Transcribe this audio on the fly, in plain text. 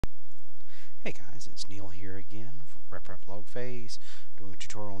Hey guys, it's Neil here again from RepRap Log Phase, doing a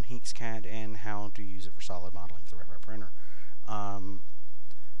tutorial on HeeksCAD and how to use it for solid modeling for the RepRap printer.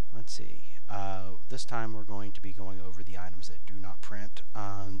 Let's see. This time we're going to be going over the items that do not print.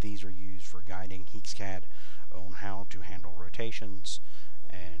 These are used for guiding HeeksCAD on how to handle rotations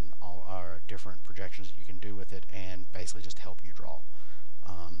and all our different projections that you can do with it, and basically just to help you draw.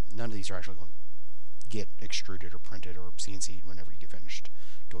 None of these are actually going to get extruded or printed or CNC'd whenever you get finished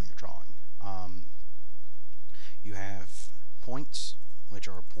doing your drawing. You have points, which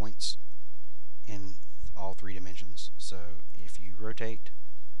are points in all three dimensions. So if you rotate,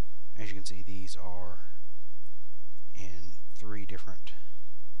 as you can see, these are in three different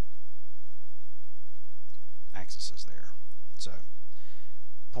axes there. So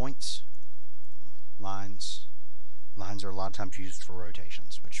points, lines are a lot of times used for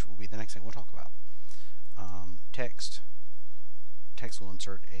rotations, which will be the next thing we'll talk about. Text will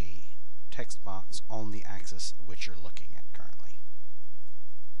insert a text box on the axis which you're looking at currently.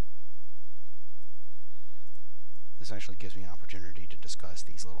 This actually gives me an opportunity to discuss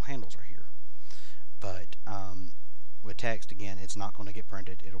these little handles right here. But with text, again, it's not going to get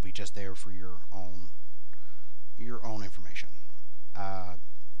printed. It'll be just there for your own information.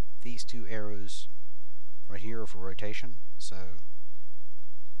 These two arrows right here are for rotation. So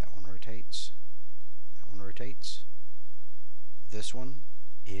that one rotates. That one rotates. This one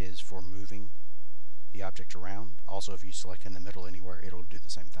is for moving the object around. Also, if you select in the middle anywhere, it'll do the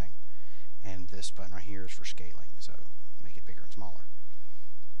same thing. And this button right here is for scaling, so make it bigger and smaller.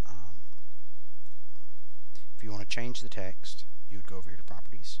 If you want to change the text, you would go over here to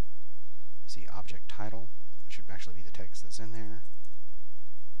Properties. See Object Title, which should actually be the text that's in there.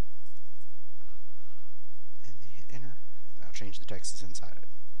 And then hit Enter, and that'll change the text that's inside it.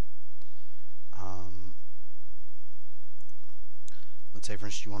 Let's say, for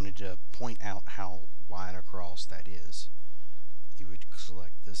instance, you wanted to point out how wide across that is. You would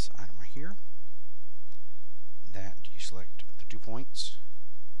select this item right here. That you select the 2 points,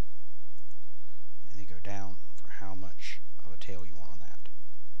 and then go down for how much of a tail you want on that.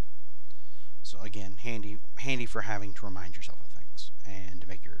 So again, handy for having to remind yourself of things and to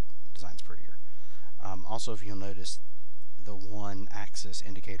make your designs prettier. Also, if you'll notice the one axis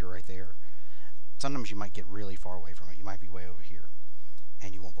indicator right there, sometimes you might get really far away from it. You might be way over here,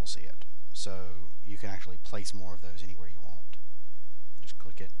 and you won't be able to see it. So you can actually place more of those anywhere you want. Just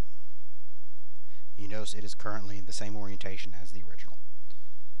click it. You notice it is currently in the same orientation as the original.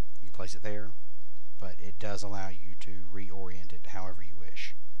 You place it there, but it does allow you to reorient it however you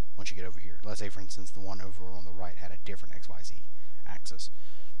wish once you get over here. Let's say, for instance, the one over on the right had a different XYZ axis.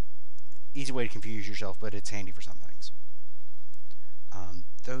 Easy way to confuse yourself, but it's handy for some things.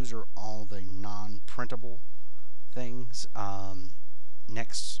 Those are all the non-printable things.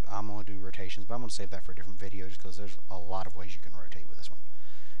 Next, I'm going to do rotations, but I'm going to save that for a different video just because there's a lot of ways you can rotate with this one.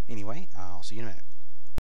 Anyway, I'll see you in a minute.